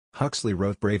Huxley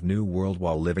wrote Brave New World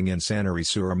while living in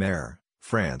Sanary-sur-Mer,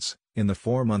 France, in the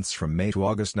 4 months from May to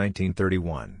August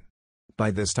 1931.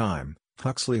 By this time,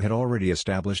 Huxley had already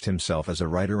established himself as a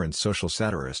writer and social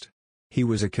satirist. He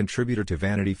was a contributor to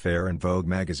Vanity Fair and Vogue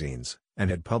magazines,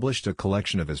 and had published a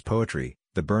collection of his poetry,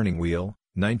 The Burning Wheel,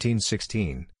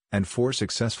 1916, and 4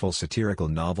 successful satirical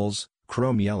novels,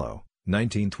 Chrome Yellow,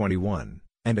 1921,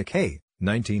 and A K,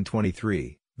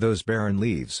 1923, Those Barren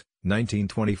Leaves,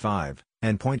 1925,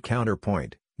 and Point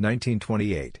Counterpoint,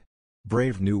 1928.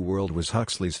 Brave New World was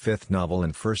Huxley's 5th novel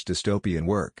and first dystopian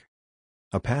work.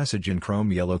 A passage in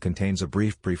Chrome Yellow contains a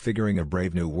brief prefiguring of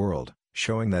Brave New World,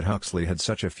 showing that Huxley had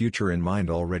such a future in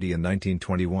mind already in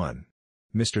 1921.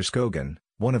 Mr. Scogan,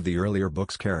 one of the earlier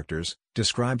book's characters,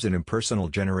 describes an impersonal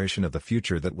generation of the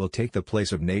future that will take the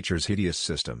place of nature's hideous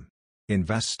system. In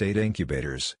vast state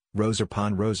incubators, rows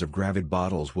upon rows of gravid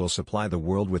bottles will supply the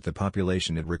world with the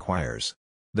population it requires.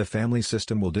 The family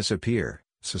system will disappear,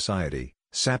 society,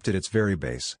 sapped at its very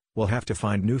base, will have to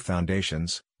find new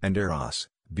foundations, and Eros,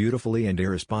 beautifully and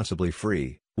irresponsibly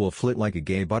free, will flit like a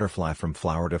gay butterfly from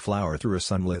flower to flower through a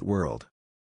sunlit world.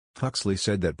 Huxley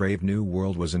said that Brave New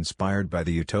World was inspired by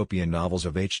the utopian novels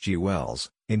of H. G. Wells,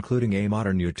 including A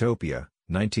Modern Utopia,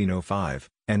 1905,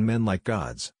 and Men Like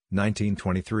Gods,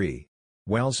 1923.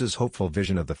 Wells's hopeful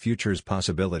vision of the future's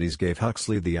possibilities gave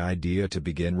Huxley the idea to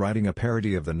begin writing a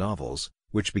parody of the novels,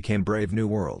 which became Brave New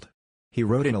World. He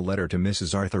wrote in a letter to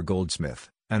Mrs. Arthur Goldsmith,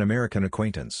 an American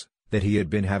acquaintance, that he had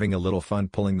been having a little fun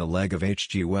pulling the leg of H.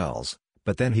 G. Wells,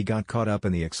 but then he got caught up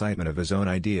in the excitement of his own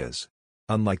ideas.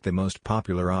 Unlike the most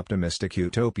popular optimistic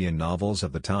utopian novels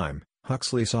of the time,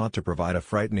 Huxley sought to provide a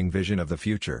frightening vision of the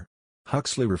future.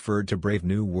 Huxley referred to Brave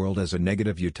New World as a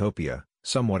negative utopia,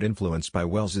 somewhat influenced by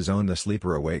Wells's own The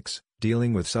Sleeper Awakes,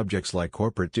 dealing with subjects like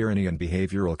corporate tyranny and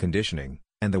behavioral conditioning,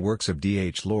 and the works of D.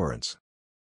 H. Lawrence.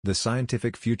 The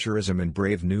scientific futurism in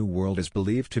Brave New World is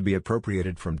believed to be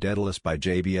appropriated from Daedalus by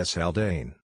J.B.S.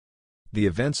 Haldane. The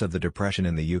events of the Depression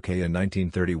in the UK in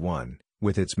 1931,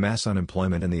 with its mass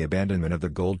unemployment and the abandonment of the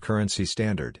gold currency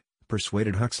standard,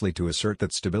 persuaded Huxley to assert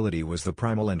that stability was the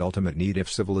primal and ultimate need if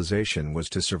civilization was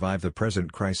to survive the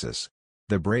present crisis.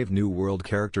 The Brave New World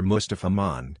character Mustafa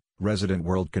Mond, resident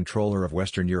world controller of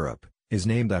Western Europe, is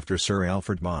named after Sir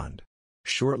Alfred Mond.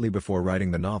 Shortly before writing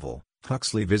the novel,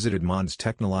 Huxley visited Mond's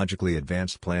technologically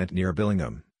advanced plant near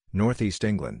Billingham, northeast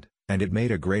England, and it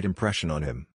made a great impression on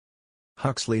him.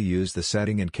 Huxley used the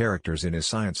setting and characters in his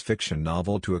science fiction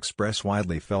novel to express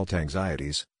widely felt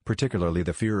anxieties, particularly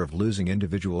the fear of losing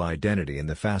individual identity in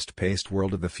the fast-paced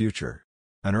world of the future.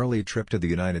 An early trip to the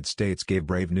United States gave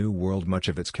Brave New World much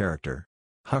of its character.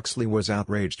 Huxley was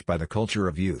outraged by the culture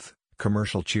of youth,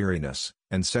 commercial cheeriness,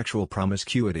 and sexual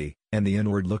promiscuity, and the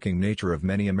inward-looking nature of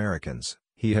many Americans.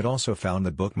 He had also found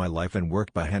the book My Life and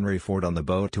Work by Henry Ford on the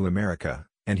boat to America,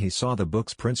 and he saw the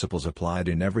book's principles applied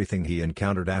in everything he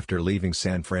encountered after leaving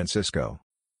San Francisco.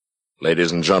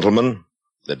 Ladies and gentlemen,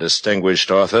 the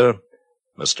distinguished author,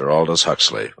 Mr. Aldous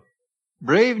Huxley.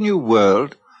 Brave New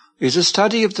World is a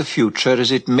study of the future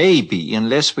as it may be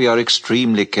unless we are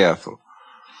extremely careful.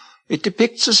 It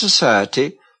depicts a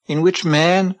society in which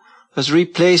man has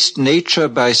replaced nature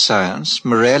by science,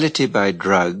 morality by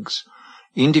drugs,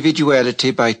 individuality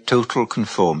by total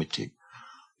conformity.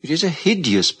 It is a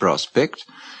hideous prospect,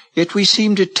 yet we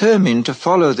seem determined to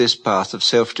follow this path of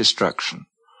self-destruction.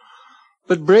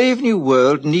 But Brave New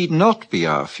World need not be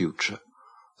our future.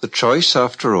 The choice,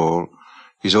 after all,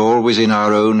 is always in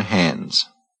our own hands.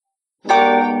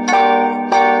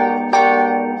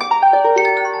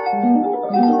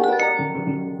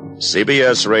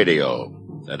 CBS Radio,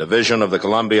 a division of the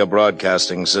Columbia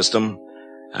Broadcasting System,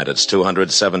 and its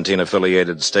 217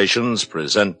 affiliated stations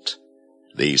present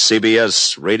the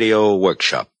CBS Radio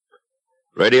Workshop,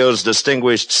 radio's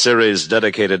distinguished series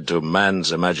dedicated to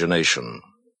man's imagination,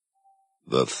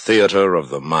 the theater of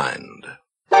the mind.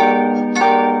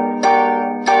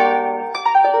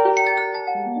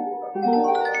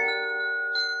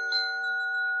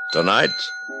 Tonight,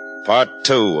 part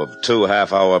 2 of 2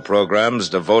 half-hour programs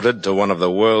devoted to one of the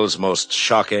world's most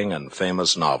shocking and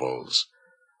famous novels,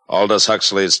 Aldous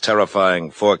Huxley's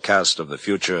terrifying forecast of the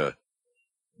future,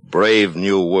 Brave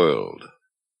New World.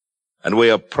 And we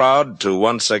are proud to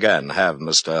once again have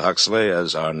Mr. Huxley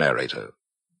as our narrator.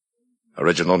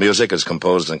 Original music is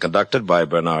composed and conducted by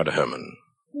Bernard Herrmann.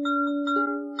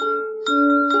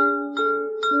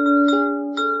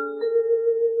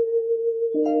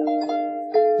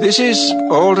 This is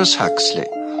Aldous Huxley.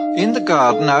 In the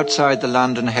garden outside the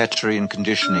London Hatchery and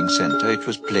Conditioning Centre, it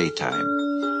was playtime.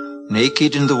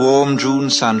 Naked in the warm June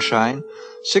sunshine,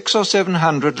 600 or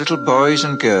 700 little boys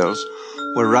and girls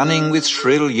were running with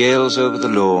shrill yells over the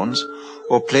lawns,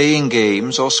 or playing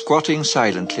games, or squatting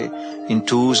silently in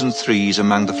twos and threes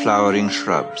among the flowering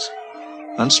shrubs.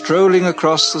 And strolling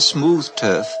across the smooth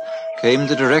turf came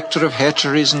the director of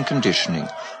hatcheries and conditioning,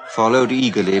 followed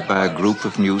eagerly by a group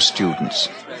of new students.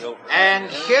 And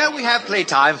here we have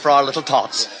playtime for our little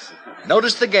tots.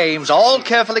 Notice the games, all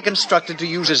carefully constructed to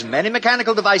use as many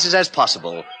mechanical devices as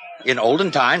possible. In olden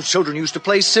times, children used to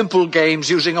play simple games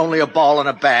using only a ball and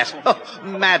a bat. Oh,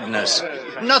 madness.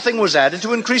 Nothing was added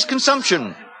to increase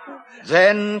consumption.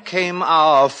 Then came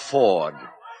our Ford.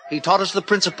 He taught us the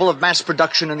principle of mass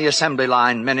production in the assembly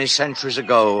line many centuries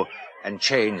ago and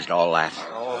changed all that.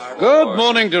 Good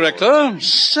morning, Director.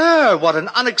 Sir, what an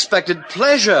unexpected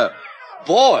pleasure.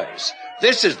 Boys,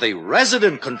 this is the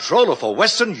resident controller for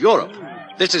Western Europe.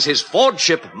 This is his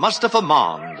Fordship, Mustafa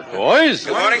Mond. Boys?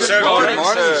 Good morning, sir. Good morning,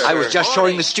 sir. I was just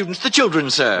showing the students the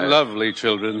children, sir. Lovely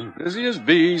children. Busy as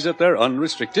bees at their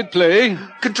unrestricted play.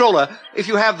 Controller, if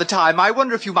you have the time, I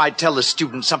wonder if you might tell the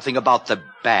students something about the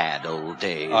bad old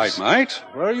days. I might.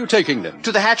 Where are you taking them?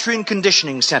 To the Hatchery and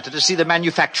Conditioning Center to see the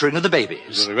manufacturing of the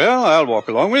babies. Very well, I'll walk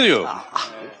along with you.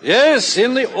 Yes,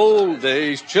 in the old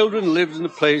days, children lived in a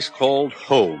place called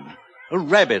home. A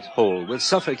rabbit hole with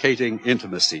suffocating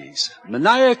intimacies.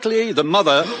 Maniacally, the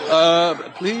mother,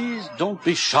 please don't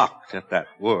be shocked at that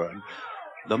word.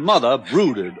 The mother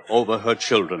brooded over her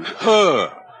children.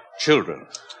 Her children.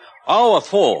 Our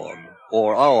Ford,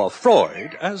 or our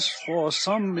Freud, as for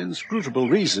some inscrutable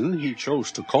reason he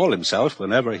chose to call himself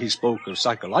whenever he spoke of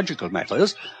psychological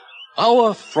matters,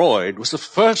 our Freud was the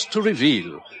first to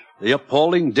reveal the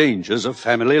appalling dangers of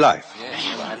family life.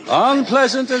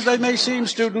 Unpleasant as they may seem,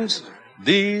 students,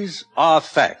 these are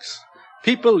facts.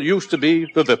 People used to be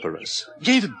viviparous,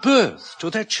 gave birth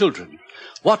to their children.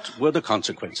 What were the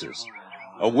consequences?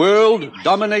 A world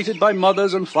dominated by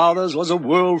mothers and fathers was a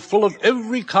world full of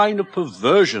every kind of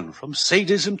perversion, from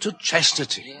sadism to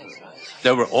chastity.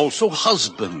 There were also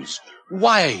husbands,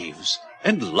 wives,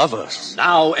 and lovers.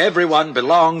 Now everyone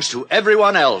belongs to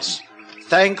everyone else.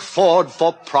 Thank Ford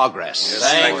for progress.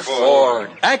 Thank Ford.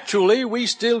 Actually, we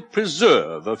still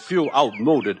preserve a few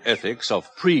outmoded ethics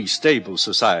of pre-stable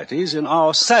societies in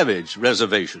our savage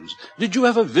reservations. Did you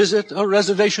ever visit a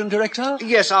reservation, Director?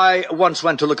 Yes, I once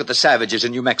went to look at the savages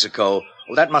in New Mexico.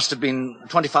 Well, that must have been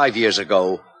 25 years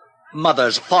ago.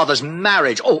 Mother's, father's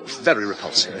marriage. Oh, very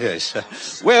repulsive.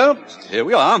 Yes. Well, here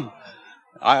we are.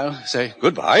 I'll say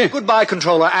goodbye. Goodbye,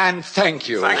 Controller, and thank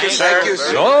you. Thank you, sir. Thank you,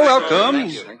 sir. You're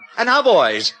welcome. And now,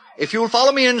 boys, if you'll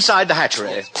follow me inside the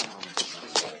hatchery.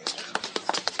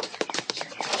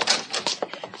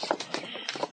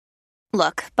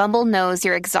 Look, Bumble knows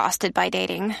you're exhausted by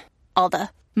dating. All the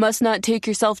must not take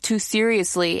yourself too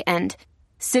seriously and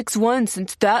 6'1"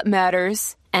 since that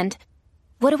matters. And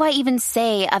what do I even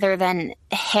say other than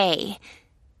hey?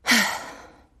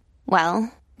 Well,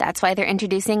 that's why they're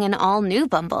introducing an all-new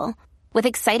Bumble with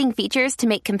exciting features to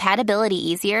make compatibility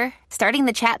easier, starting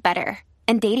the chat better,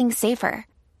 and dating safer.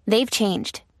 They've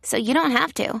changed, so you don't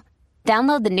have to.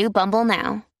 Download the new Bumble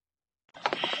now.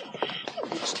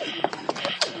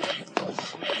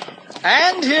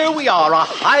 And here we are, a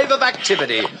hive of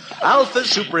activity. Alpha's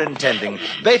superintending,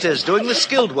 Beta's doing the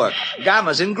skilled work,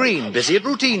 Gamma's in green, busy at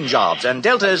routine jobs, and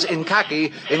Delta's in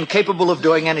khaki, incapable of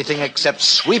doing anything except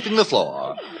sweeping the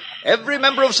floor. Every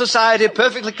member of society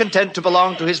perfectly content to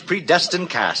belong to his predestined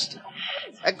caste.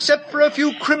 Except for a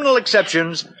few criminal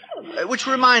exceptions, which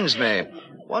reminds me,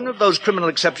 one of those criminal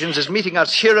exceptions is meeting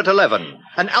us here at 11.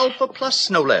 An Alpha Plus,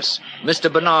 no less,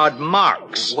 Mr. Bernard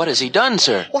Marks. What has he done,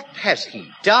 sir? What has he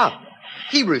done?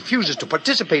 He refuses to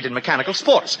participate in mechanical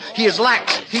sports. He is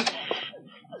lax.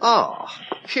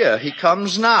 Here he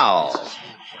comes now.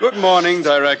 Good morning,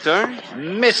 Director.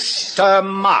 Mr.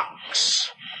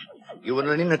 Marks. You and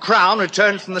Lena Crown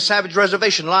returned from the Savage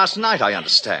Reservation last night, I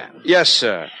understand. Yes,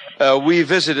 sir. We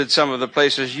visited some of the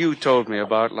places you told me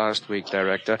about last week,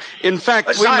 Director. In fact,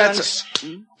 we silence.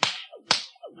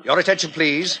 Your attention,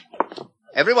 please.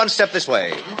 Everyone step this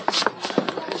way.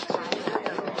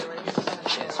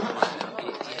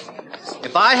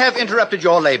 If I have interrupted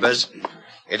your labors,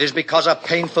 it is because a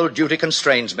painful duty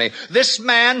constrains me. This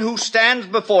man who stands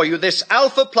before you, this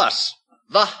Alpha Plus,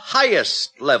 the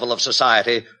highest level of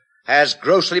society, has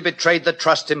grossly betrayed the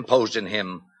trust imposed in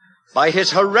him by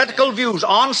his heretical views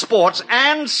on sports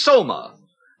and Soma,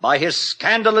 by his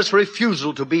scandalous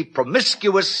refusal to be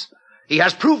promiscuous. He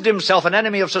has proved himself an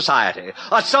enemy of society,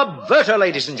 a subverter,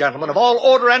 ladies and gentlemen, of all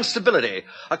order and stability,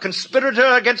 a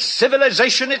conspirator against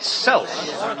civilization itself.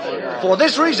 For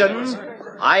this reason,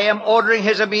 I am ordering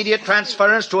his immediate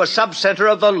transference to a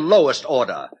subcenter of the lowest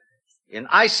order. In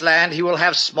Iceland, he will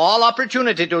have small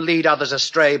opportunity to lead others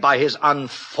astray by his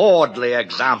unfordly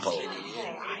example.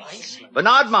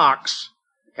 Bernard Marx,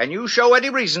 can you show any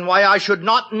reason why I should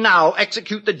not now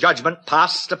execute the judgment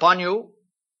passed upon you?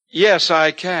 Yes,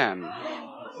 I can.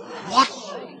 What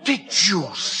did you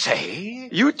say?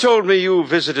 You told me you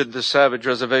visited the Savage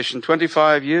Reservation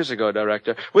 25 years ago,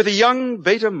 Director, with a young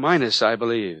Beta Minus, I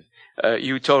believe.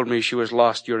 You told me she was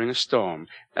lost during a storm,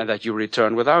 and that you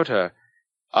returned without her.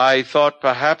 I thought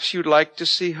perhaps you'd like to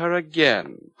see her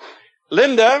again.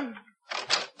 Linda!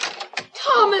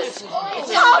 Thomas!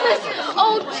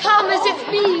 Oh, Thomas,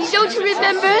 it's me. Don't you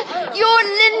remember? You're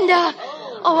Linda.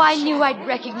 Oh, I knew I'd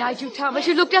recognize you, Thomas.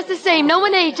 You look just the same. No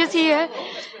one ages here.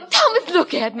 Thomas,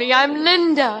 look at me. I'm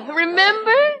Linda.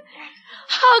 Remember?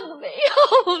 Hug me.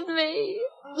 Hold me.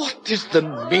 What is the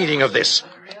meaning of this?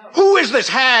 Who is this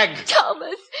hag?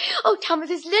 Thomas. Oh, Thomas,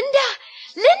 it's Linda.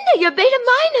 Linda, you're Beta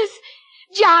Minus.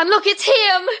 John, look, it's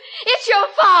him. It's your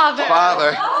father.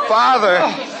 Father!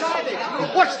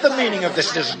 What's the meaning of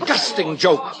this disgusting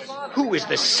joke? Who is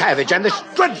this savage and this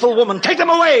dreadful woman? Take them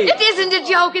away! It isn't a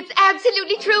joke. It's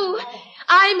absolutely true.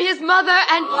 I'm his mother,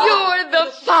 and you're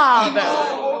the father.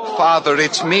 Father,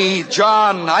 it's me,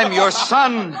 John. I'm your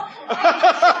son.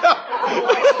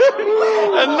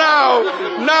 And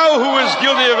now who is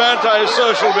guilty of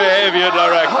antisocial behavior,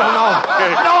 Director? No!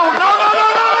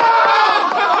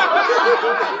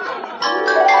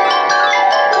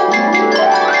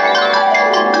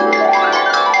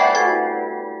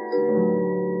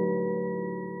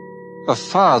 A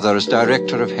father as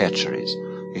director of hatcheries.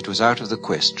 It was out of the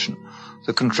question.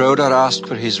 The controller asked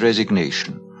for his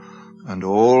resignation, and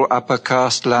all upper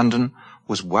caste London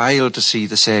was wild to see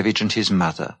the savage and his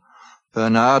mother.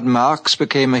 Bernard Marx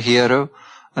became a hero,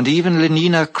 and even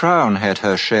Lenina Crown had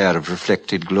her share of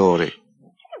reflected glory.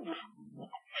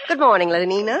 Good morning,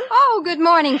 Lenina. Oh, good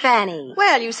morning, Fanny.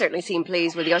 Well, you certainly seem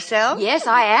pleased with yourself. Yes,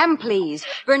 I am pleased.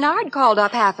 Bernard called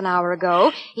up half an hour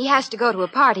ago. He has to go to a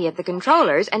party at the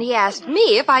controller's, and he asked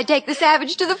me if I'd take the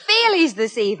savage to the Feelies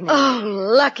this evening. Oh,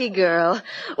 lucky girl.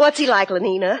 What's he like,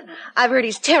 Lenina? I've heard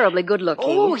he's terribly good-looking.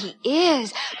 Oh, he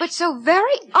is, but so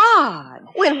very odd.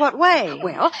 In what way?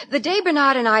 Well, the day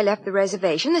Bernard and I left the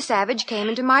reservation, the savage came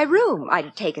into my room.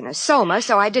 I'd taken a soma,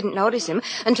 so I didn't notice him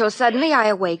until suddenly I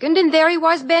awakened, and there he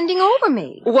was bending over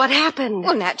me. What happened?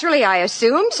 Well, naturally, I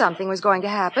assumed something was going to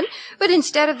happen, but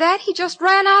instead of that, he just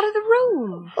ran out of the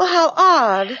room. Well, how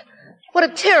odd. What a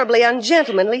terribly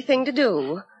ungentlemanly thing to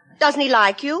do. Doesn't he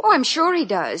like you? Oh, I'm sure he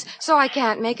does, so I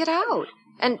can't make it out.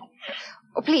 And,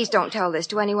 oh, please don't tell this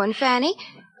to anyone, Fanny.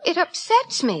 It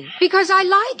upsets me, because I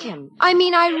like him. I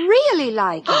mean, I really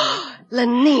like him.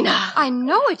 Lenina! I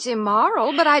know it's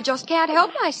immoral, but I just can't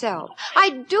help myself.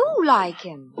 I do like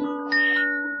him.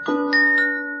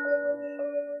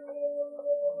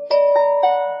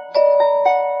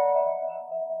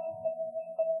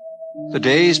 The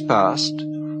days passed.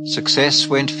 Success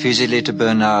went fizzily to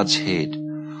Bernard's head.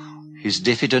 His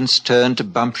diffidence turned to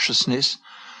bumptiousness.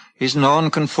 His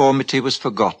nonconformity was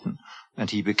forgotten, and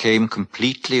he became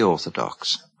completely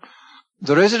orthodox.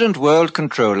 The resident world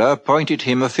controller appointed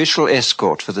him official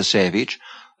escort for the savage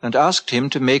and asked him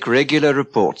to make regular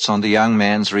reports on the young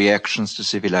man's reactions to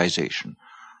civilization.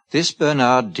 This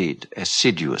Bernard did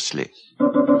assiduously.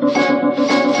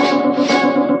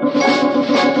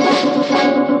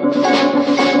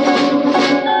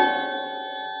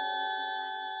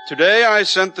 Today I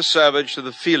sent the savage to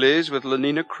the Feelies with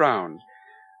Lenina Crown.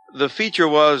 The feature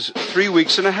was 3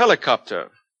 weeks in a helicopter.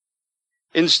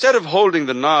 Instead of holding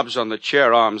the knobs on the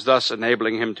chair arms, thus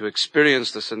enabling him to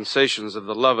experience the sensations of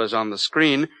the lovers on the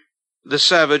screen, the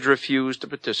savage refused to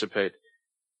participate.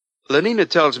 Lenina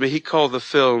tells me he called the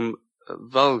film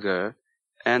vulgar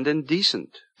and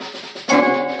indecent.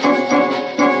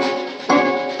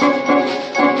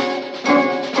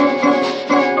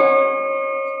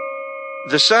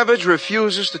 The savage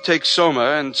refuses to take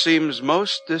soma and seems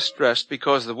most distressed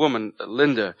because the woman,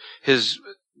 Linda, his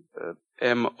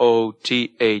M-O-T-H-E-R,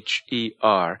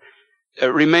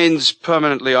 remains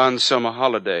permanently on summer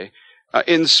holiday.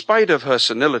 In spite of her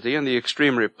senility and the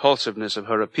extreme repulsiveness of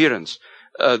her appearance,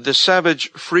 the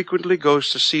savage frequently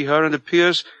goes to see her and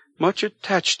appears much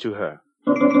attached to her.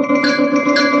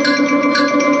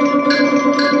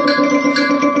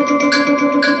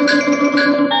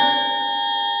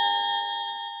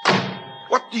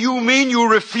 What do you mean you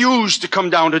refuse to come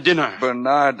down to dinner?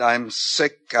 Bernard, I'm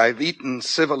sick. I've eaten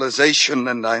civilization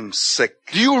and I'm sick.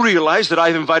 Do you realize that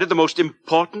I've invited the most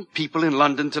important people in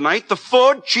London tonight? The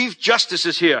Ford Chief Justice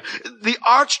is here. The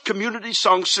arch community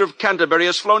songster of Canterbury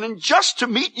has flown in just to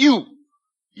meet you.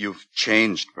 You've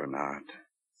changed, Bernard.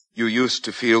 You used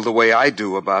to feel the way I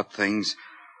do about things.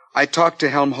 I talked to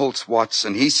Helmholtz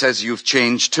Watson. He says you've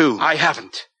changed, too. I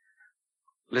haven't.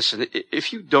 Listen,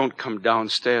 if you don't come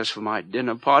downstairs for my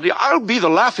dinner party, I'll be the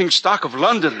laughingstock of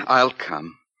London. I'll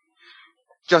come.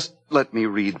 Just let me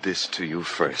read this to you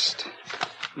first.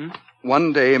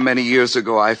 One day, many years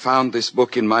ago, I found this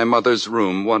book in my mother's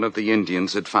room. One of the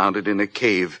Indians had found it in a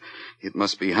cave. It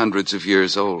must be hundreds of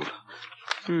years old.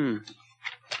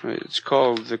 It's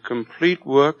called The Complete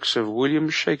Works of William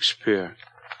Shakespeare.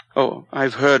 Oh,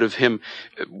 I've heard of him.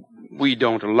 We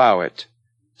don't allow it.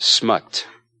 Smut.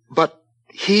 But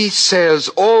he says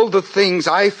all the things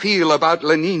I feel about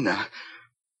Lenina.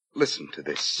 Listen to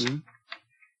this.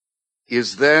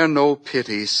 Is there no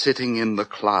pity sitting in the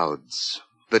clouds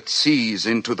that sees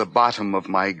into the bottom of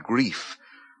my grief?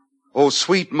 O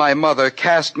sweet my mother,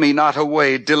 cast me not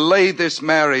away. Delay this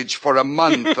marriage for a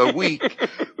month, a week.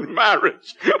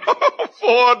 Marriage? Oh,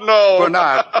 Ford, no.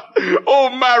 Bernard. Oh,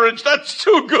 marriage, that's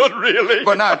too good, really.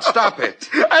 Bernard, stop it.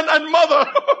 And mother.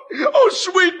 Oh,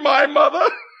 sweet my mother.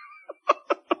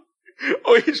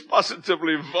 Oh, he's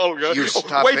positively vulgar. You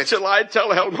stop Wait it. till I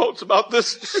tell Helmholtz about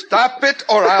this. Stop it,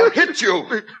 or I'll hit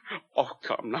you. Oh,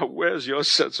 come, now, where's your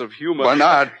sense of humor?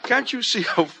 Bernard. Can't you see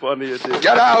how funny it is?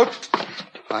 Get out.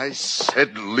 I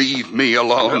said leave me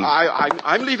alone.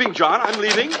 I'm leaving, John. I'm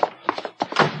leaving.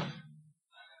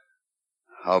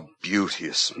 How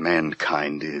beauteous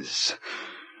mankind is.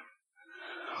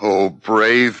 Oh,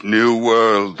 brave new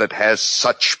world that has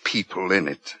such people in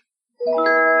it.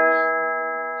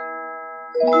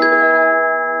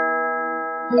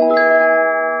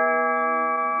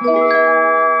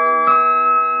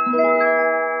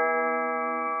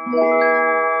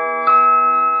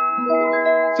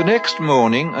 The next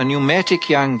morning, a pneumatic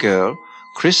young girl,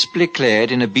 crisply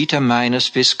clad in a beta-minus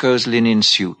viscose linen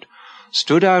suit,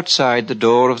 stood outside the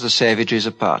door of the Savages'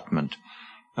 apartment,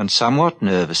 and somewhat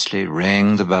nervously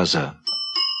rang the buzzer.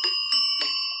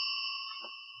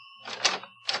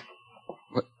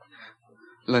 What?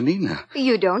 Lenina.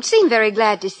 You don't seem very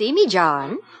glad to see me,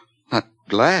 John. Not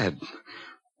glad.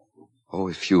 Oh,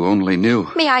 if you only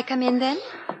knew. May I come in, then?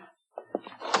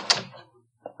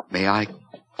 May I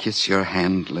kiss your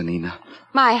hand, Lenina?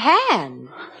 My hand?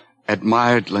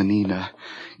 Admired, Lenina.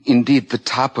 Indeed, the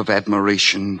top of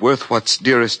admiration, worth what's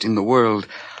dearest in the world.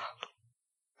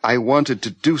 I wanted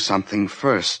to do something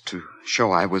first to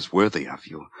show I was worthy of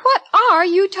you. What are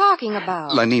you talking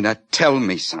about? Lenina, tell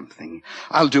me something.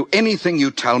 I'll do anything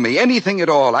you tell me, anything at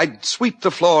all. I'd sweep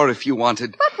the floor if you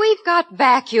wanted. But we've got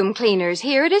vacuum cleaners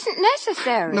here. It isn't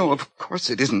necessary. No, of course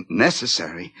it isn't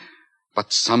necessary.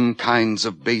 But some kinds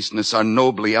of baseness are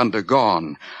nobly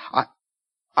undergone.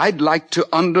 I'd like to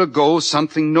undergo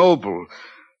something noble,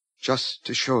 just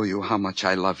to show you how much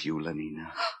I love you,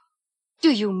 Lenina.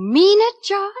 Do you mean it,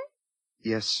 John?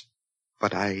 Yes,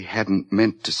 but I hadn't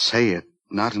meant to say it,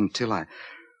 not until I...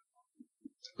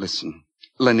 Listen,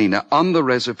 Lenina, on the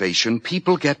reservation,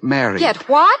 people get married. Get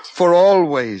what? For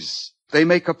always. They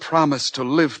make a promise to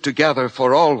live together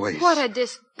for always. What a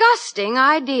disgusting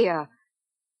idea.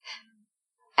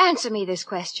 Answer me this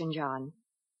question, John.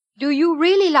 Do you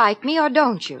really like me or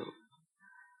don't you?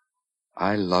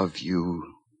 I love you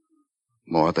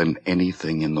more than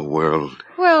anything in the world.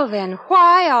 Well, then,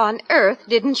 why on earth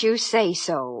didn't you say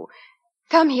so?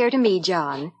 Come here to me,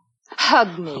 John.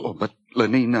 Hug me. Oh, but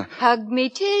Lenina... Hug me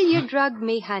till you drug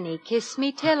me, honey. Kiss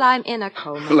me till I'm in a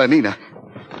coma. Lenina,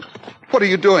 what are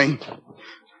you doing?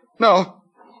 No,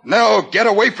 get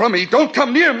away from me. Don't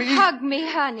come near me. Hug me,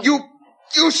 honey.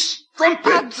 You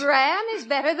strumpet. A gran is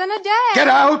better than a dad. Get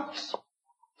out.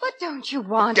 But don't you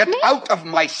want Get me? out of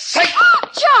my sight.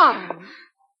 John!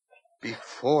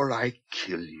 Before I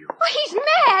kill you. Oh, he's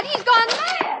mad. He's gone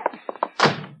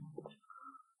mad.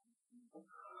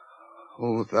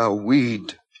 Oh, thou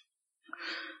weed,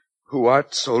 who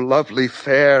art so lovely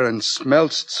fair and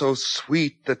smell'st so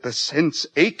sweet that the sense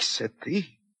aches at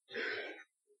thee.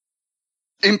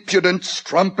 Impudent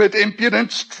strumpet,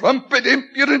 impudent strumpet,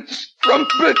 impudent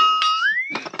strumpet.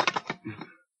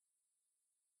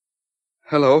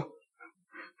 Hello?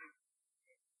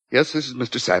 Yes, this is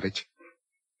Mr. Savage.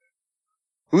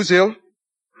 Who's ill?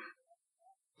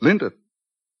 Linda.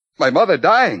 My mother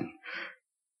dying.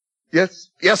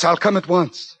 Yes, I'll come at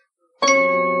once.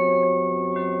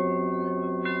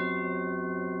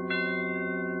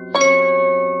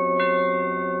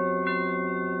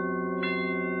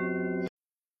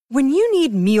 When you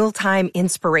need mealtime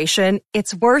inspiration,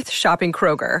 it's worth shopping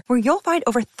Kroger, where you'll find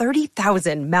over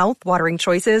 30,000 mouth-watering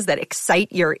choices that excite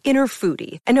your inner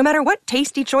foodie. And no matter what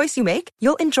tasty choice you make,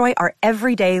 you'll enjoy our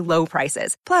everyday low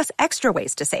prices, plus extra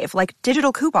ways to save, like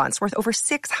digital coupons worth over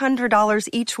 $600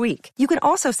 each week. You can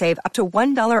also save up to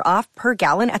 $1 off per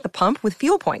gallon at the pump with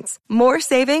fuel points. More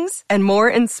savings and more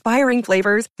inspiring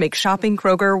flavors make shopping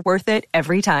Kroger worth it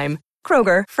every time.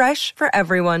 Kroger, fresh for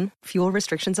everyone. Fuel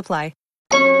restrictions apply.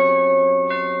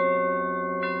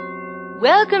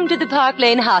 Welcome to the Park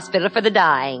Lane Hospital for the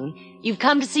Dying. You've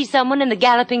come to see someone in the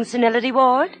Galloping Senility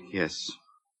Ward? Yes.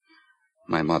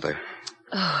 My mother.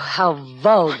 Oh, how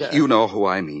vulgar. You know who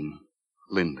I mean.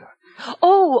 Linda.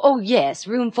 Oh, yes.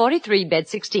 Room 43, bed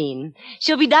 16.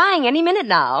 She'll be dying any minute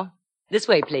now. This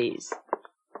way, please.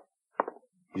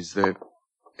 Is there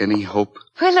any hope?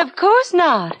 Well, of course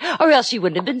not. Or else she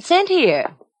wouldn't have been sent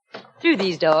here. Through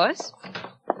these doors.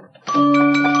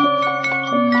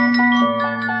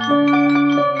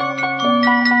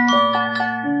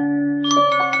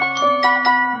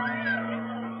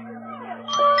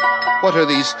 What are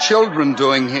these children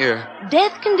doing here?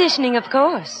 Death conditioning, of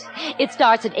course. It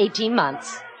starts at 18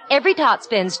 months. Every tot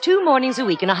spends 2 mornings a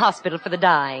week in a hospital for the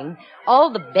dying. All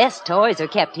the best toys are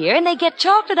kept here, and they get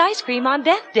chocolate ice cream on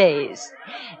death days.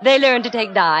 They learn to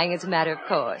take dying as a matter of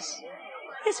course.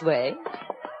 This way.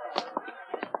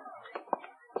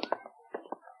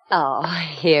 Oh,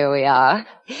 here we are.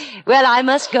 Well, I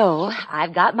must go.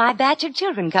 I've got my batch of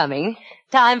children coming.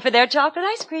 Time for their chocolate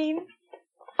ice cream.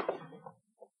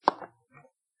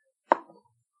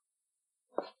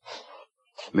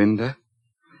 Linda?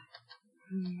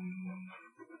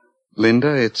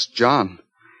 Linda, it's John.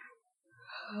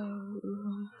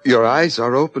 Your eyes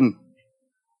are open,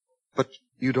 but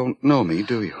you don't know me,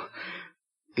 do you?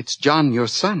 It's John, your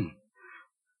son.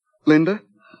 Linda?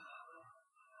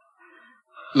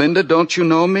 Linda, don't you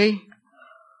know me?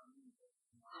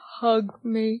 Hug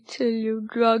me till you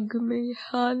drug me,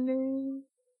 honey.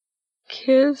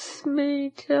 Kiss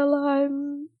me till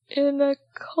I'm in a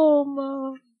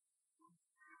coma.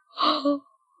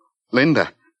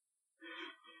 Linda.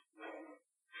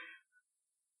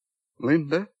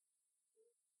 Linda?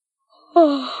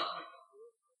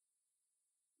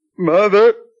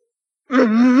 Mother.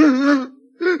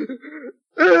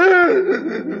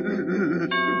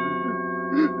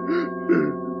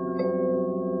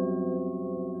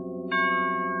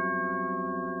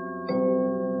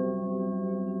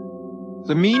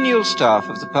 The menial staff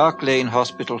of the Park Lane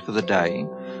Hospital for the Dying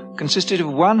consisted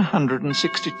of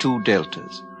 162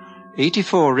 deltas,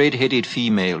 84 red-headed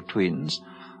female twins,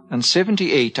 and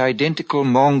 78 identical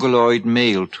mongoloid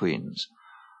male twins.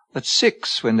 At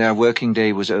 6, when their working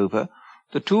day was over,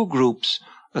 the two groups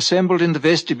assembled in the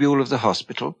vestibule of the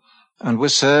hospital and were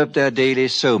served their daily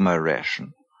soma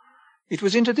ration. It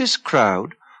was into this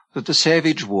crowd that the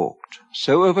savage walked,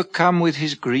 so overcome with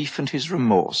his grief and his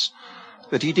remorse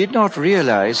that he did not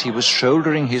realize he was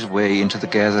shouldering his way into the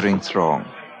gathering throng.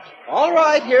 All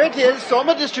right, here it is,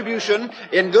 soma distribution.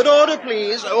 In good order,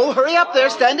 please. Oh, hurry up there.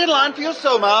 Stand in line for your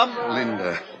soma.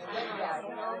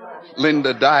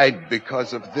 Linda died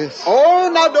because of this.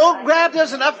 Oh, now don't grab.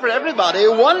 There's enough for everybody.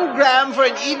 1 gram for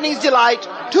an evening's delight,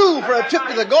 2 for a trip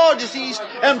to the gorgeous East,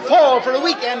 and 4 for a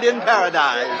weekend in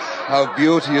paradise. How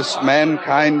beauteous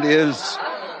mankind is.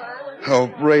 How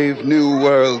brave new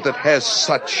world that has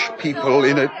such people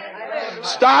in it.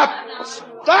 Stop!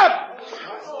 Stop!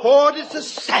 Ford is a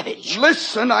savage.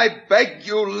 Listen, I beg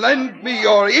you, lend me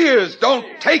your ears. Don't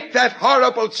take that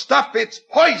horrible stuff. It's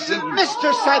poison.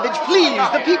 Mr. Savage, please.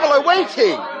 The people are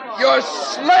waiting. You're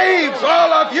slaves,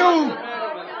 all of you.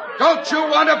 Don't you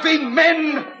want to be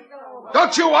men?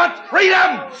 Don't you want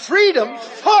freedom? Freedom?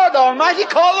 Ford Almighty,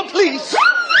 call the police.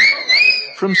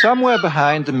 From somewhere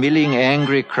behind the milling,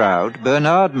 angry crowd,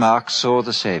 Bernard Marx saw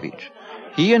the savage.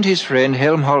 He and his friend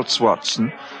Helmholtz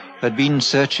Watson had been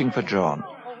searching for John.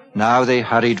 Now they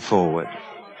hurried forward.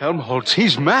 Helmholtz,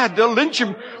 he's mad. They'll lynch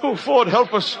him. Oh, Ford,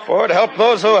 help us. Ford, help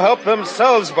those who help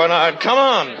themselves, Bernard. Come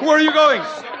on. Where are you going?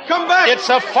 Come back. It's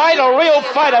a fight, a real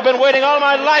fight. I've been waiting all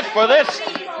my life for this.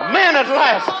 Man at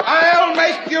last. I'll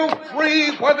make you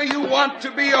free whether you want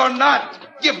to be or not.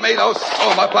 Give me those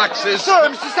soma boxes. Sir,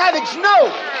 Mr. Savage, no.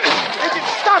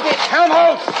 Stop it.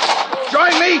 Helmholtz,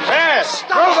 join me. Yes.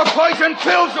 Throw the poison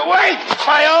pills away.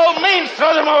 By all means,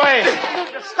 throw them away.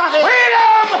 Stop it.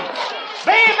 Freedom!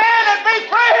 Be men and be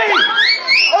free!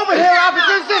 Over here,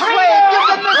 officers, this way. Give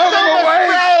them the Throw them away.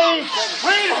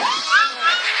 Freedom!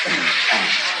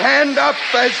 Stand up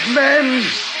as men.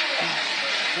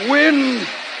 Win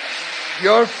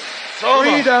your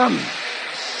freedom.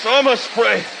 Soma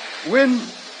spray. Win.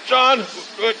 John,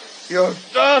 You're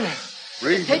done.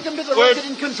 Take him to the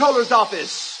resident controller's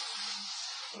office.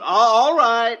 All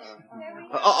right.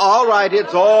 All right,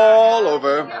 it's all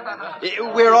over.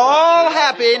 We're all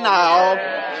happy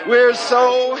now. We're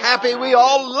so happy we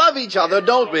all love each other,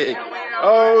 don't we?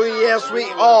 Oh, yes, we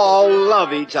all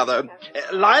love each other.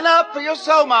 Line up for your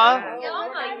soma.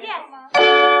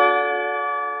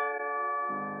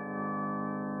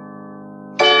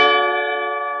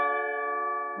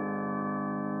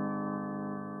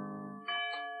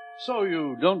 So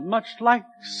you don't much like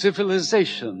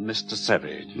civilization, Mr.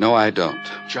 Savage? No, I don't.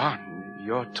 John,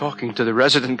 you're talking to the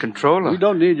resident controller. We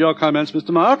don't need your comments, Mr.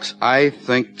 Marks. I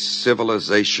think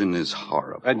civilization is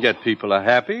horrible. And yet people are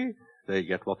happy. They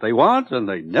get what they want, and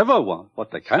they never want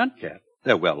what they can't get.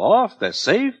 They're well off, they're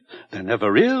safe, they're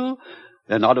never ill,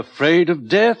 they're not afraid of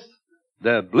death,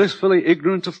 they're blissfully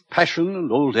ignorant of passion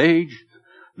and old age,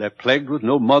 they're plagued with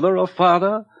no mother or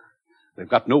father, they've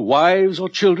got no wives or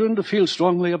children to feel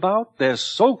strongly about, they're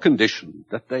so conditioned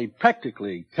that they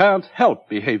practically can't help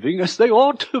behaving as they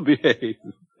ought to behave.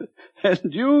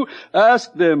 And you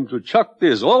ask them to chuck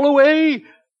this all away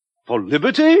for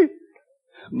liberty?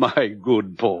 My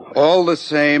good boy. All the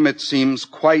same, it seems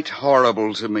quite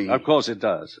horrible to me. Of course it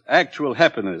does. Actual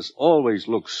happiness always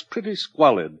looks pretty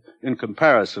squalid in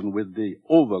comparison with the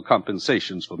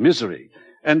overcompensations for misery.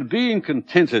 And being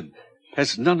contented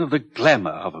has none of the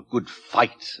glamour of a good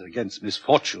fight against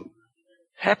misfortune.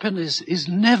 Happiness is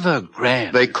never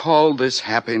grand. They call this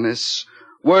happiness.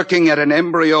 Working at an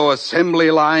embryo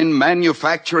assembly line,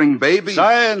 manufacturing babies.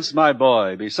 Science, my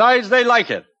boy. Besides, they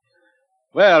like it.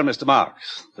 Well, Mr.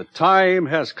 Marks, the time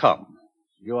has come.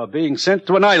 You are being sent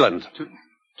to an island.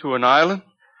 To an island?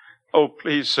 Oh,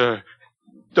 please, sir.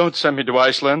 Don't send me to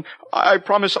Iceland. I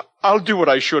promise I'll do what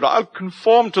I should. I'll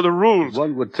conform to the rules.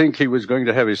 One would think he was going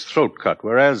to have his throat cut,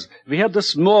 whereas if he had the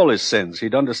smallest sense,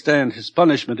 he'd understand his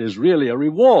punishment is really a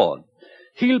reward.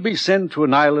 He'll be sent to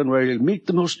an island where he'll meet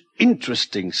the most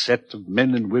interesting set of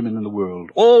men and women in the world.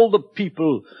 All the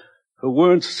people who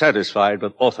weren't satisfied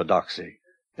with orthodoxy.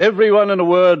 Everyone, in a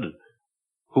word,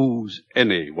 who's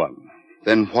anyone.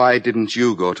 Then why didn't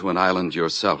you go to an island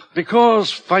yourself?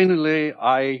 Because, finally,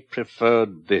 I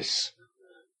preferred this.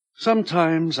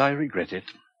 Sometimes I regret it.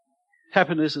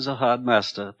 Happiness is a hard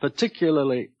master,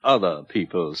 particularly other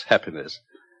people's happiness.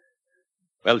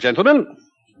 Well, gentlemen,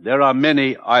 there are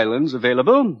many islands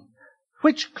available.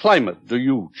 Which climate do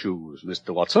you choose,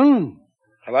 Mr. Watson?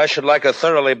 Well, I should like a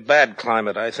thoroughly bad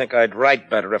climate. I think I'd write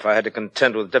better if I had to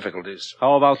contend with difficulties.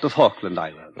 How about the Falkland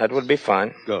Islands? That would be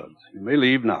fine. Good. You may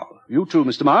leave now. You too,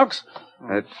 Mr. Marks.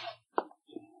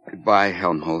 Goodbye,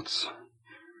 Helmholtz.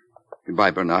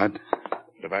 Goodbye, Bernard.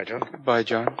 Goodbye, John. Goodbye,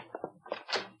 John.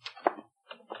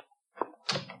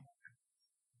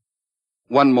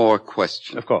 One more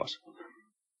question. Of course.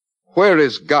 Where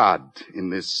is God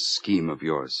in this scheme of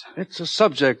yours? It's a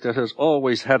subject that has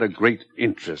always had a great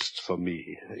interest for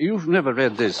me. You've never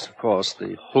read this, of course,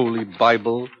 the Holy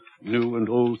Bible, New and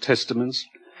Old Testaments.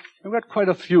 I've got quite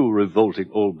a few revolting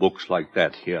old books like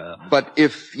that here. But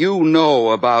if you know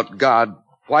about God,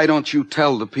 why don't you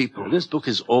tell the people? This book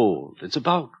is old. It's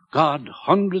about God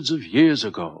hundreds of years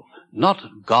ago, not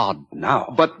God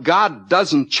now. But God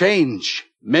doesn't change.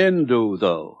 Men do,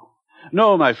 though.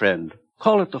 No, my friend.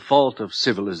 Call it the fault of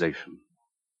civilization.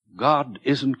 God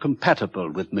isn't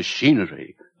compatible with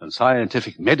machinery and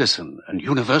scientific medicine and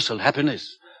universal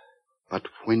happiness. But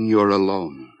when you're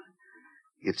alone,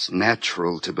 it's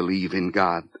natural to believe in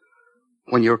God.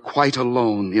 When you're quite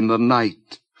alone in the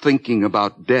night, thinking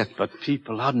about death. But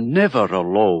people are never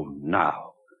alone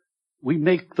now. We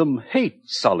make them hate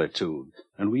solitude,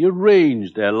 and we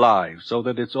arrange their lives so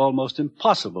that it's almost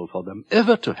impossible for them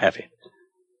ever to have it.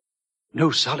 No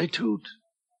solitude,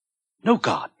 no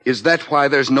God. Is that why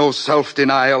there's no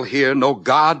self-denial here? No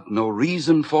God, no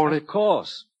reason for it? Of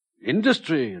course.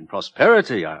 Industry and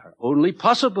prosperity are only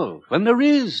possible when there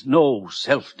is no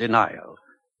self-denial.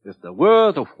 If there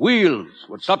were, the wheels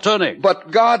would stop turning. But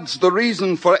God's the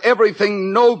reason for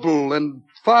everything noble and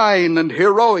fine and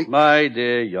heroic. My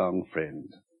dear young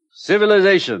friend,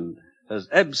 civilization has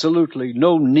absolutely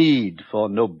no need for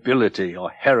nobility or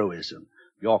heroism.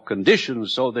 You're conditioned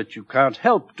so that you can't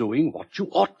help doing what you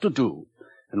ought to do.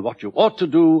 And what you ought to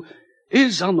do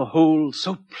is, on the whole,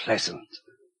 so pleasant.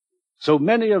 So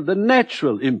many of the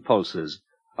natural impulses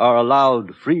are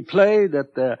allowed free play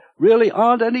that there really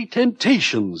aren't any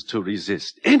temptations to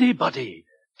resist. Anybody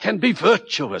can be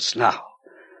virtuous now.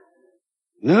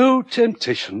 No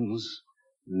temptations,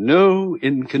 no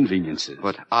inconveniences.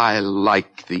 But I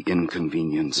like the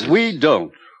inconveniences. We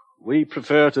don't. We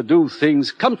prefer to do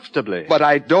things comfortably. But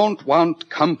I don't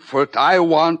want comfort. I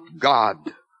want God.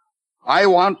 I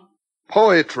want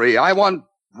poetry. I want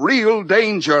real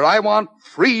danger. I want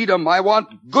freedom. I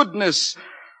want goodness.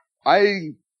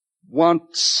 I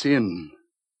want sin.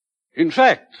 In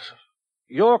fact,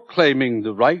 you're claiming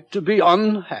the right to be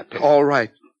unhappy. All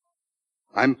right.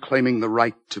 I'm claiming the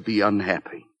right to be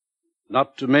unhappy.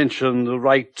 Not to mention the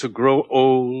right to grow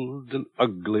old and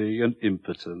ugly and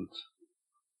impotent.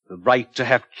 The right to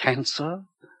have cancer.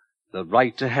 The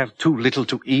right to have too little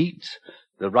to eat.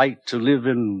 The right to live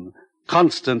in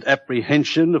constant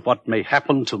apprehension of what may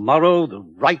happen tomorrow. The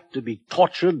right to be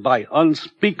tortured by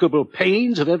unspeakable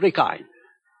pains of every kind.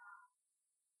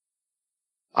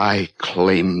 I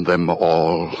claim them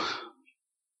all.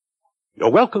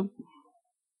 You're welcome.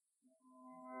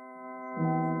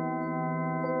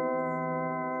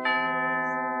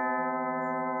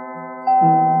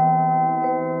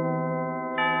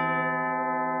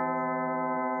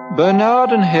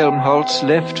 Bernard and Helmholtz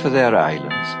left for their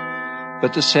islands,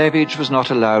 but the savage was not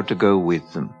allowed to go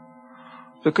with them.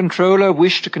 The controller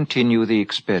wished to continue the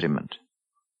experiment.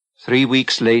 3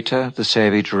 weeks later, the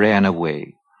savage ran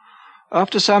away.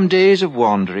 After some days of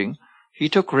wandering, he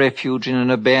took refuge in an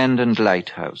abandoned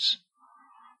lighthouse.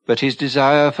 But his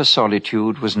desire for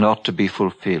solitude was not to be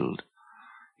fulfilled.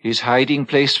 His hiding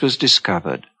place was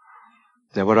discovered.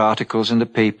 There were articles in the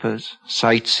papers.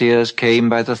 Sightseers came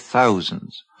by the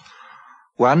thousands.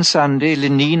 One Sunday,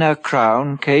 Lenina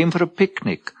Crown came for a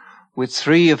picnic with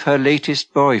 3 of her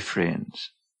latest boyfriends.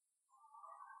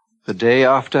 The day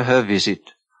after her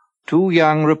visit, 2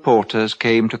 young reporters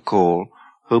came to call,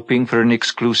 hoping for an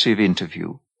exclusive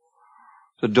interview.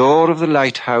 The door of the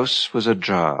lighthouse was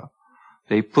ajar.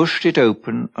 They pushed it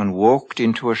open and walked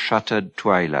into a shuttered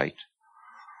twilight.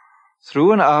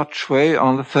 Through an archway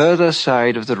on the further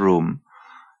side of the room,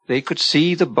 they could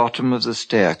see the bottom of the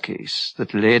staircase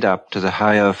that led up to the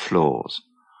higher floors.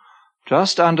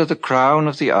 Just under the crown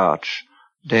of the arch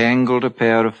dangled a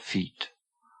pair of feet.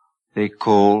 They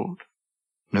called.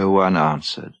 No one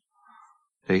answered.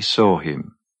 They saw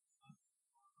him.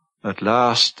 At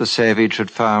last the savage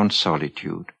had found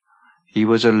solitude. He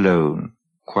was alone,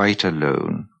 quite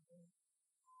alone.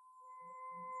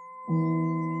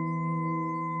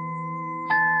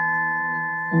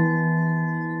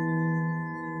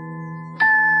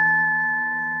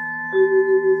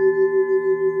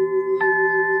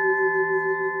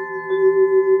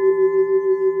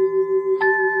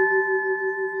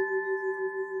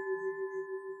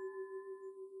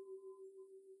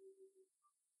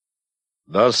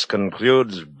 Thus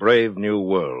concludes Brave New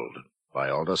World by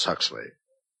Aldous Huxley.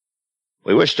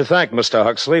 We wish to thank Mr.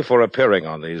 Huxley for appearing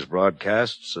on these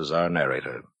broadcasts as our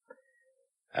narrator.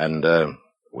 And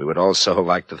we would also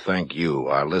like to thank you,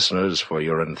 our listeners, for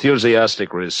your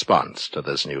enthusiastic response to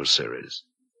this new series.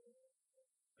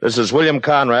 This is William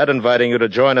Conrad inviting you to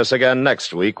join us again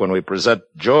next week when we present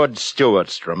George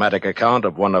Stewart's dramatic account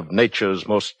of one of nature's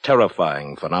most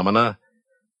terrifying phenomena,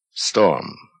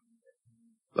 storm.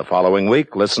 The following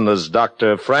week, listen as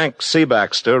Dr. Frank C.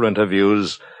 Baxter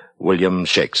interviews William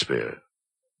Shakespeare.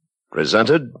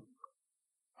 Presented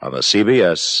on the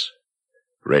CBS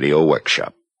Radio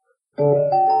Workshop. The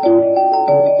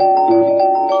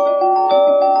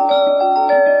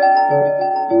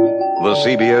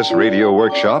CBS Radio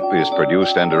Workshop is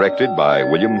produced and directed by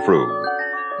William Frug.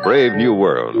 Brave New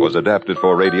World was adapted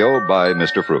for radio by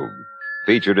Mr. Frug.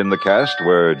 Featured in the cast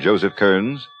were Joseph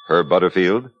Kearns, Herb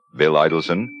Butterfield, Bill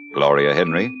Idelson, Gloria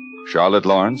Henry, Charlotte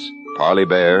Lawrence, Parley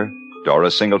Bear,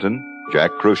 Doris Singleton,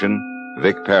 Jack Crucian,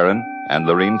 Vic Perrin, and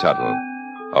Lorene Tuttle.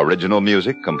 Original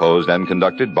music composed and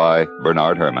conducted by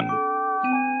Bernard Herrmann.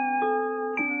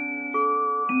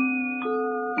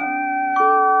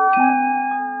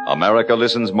 America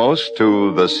listens most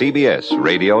to the CBS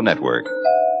Radio Network.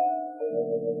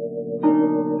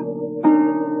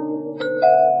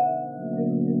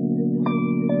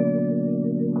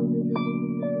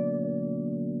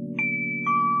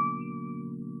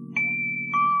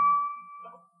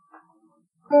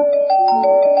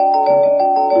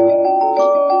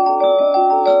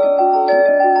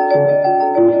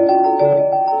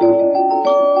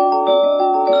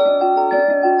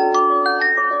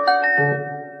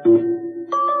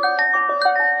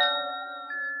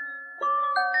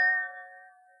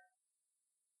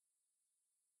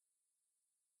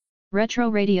 Retro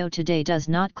Radio Today does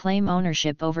not claim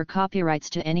ownership over copyrights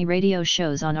to any radio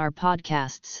shows on our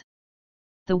podcasts.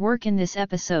 The work in this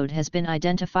episode has been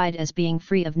identified as being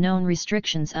free of known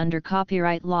restrictions under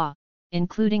copyright law,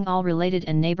 including all related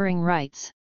and neighboring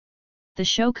rights. The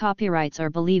show copyrights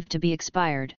are believed to be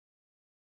expired.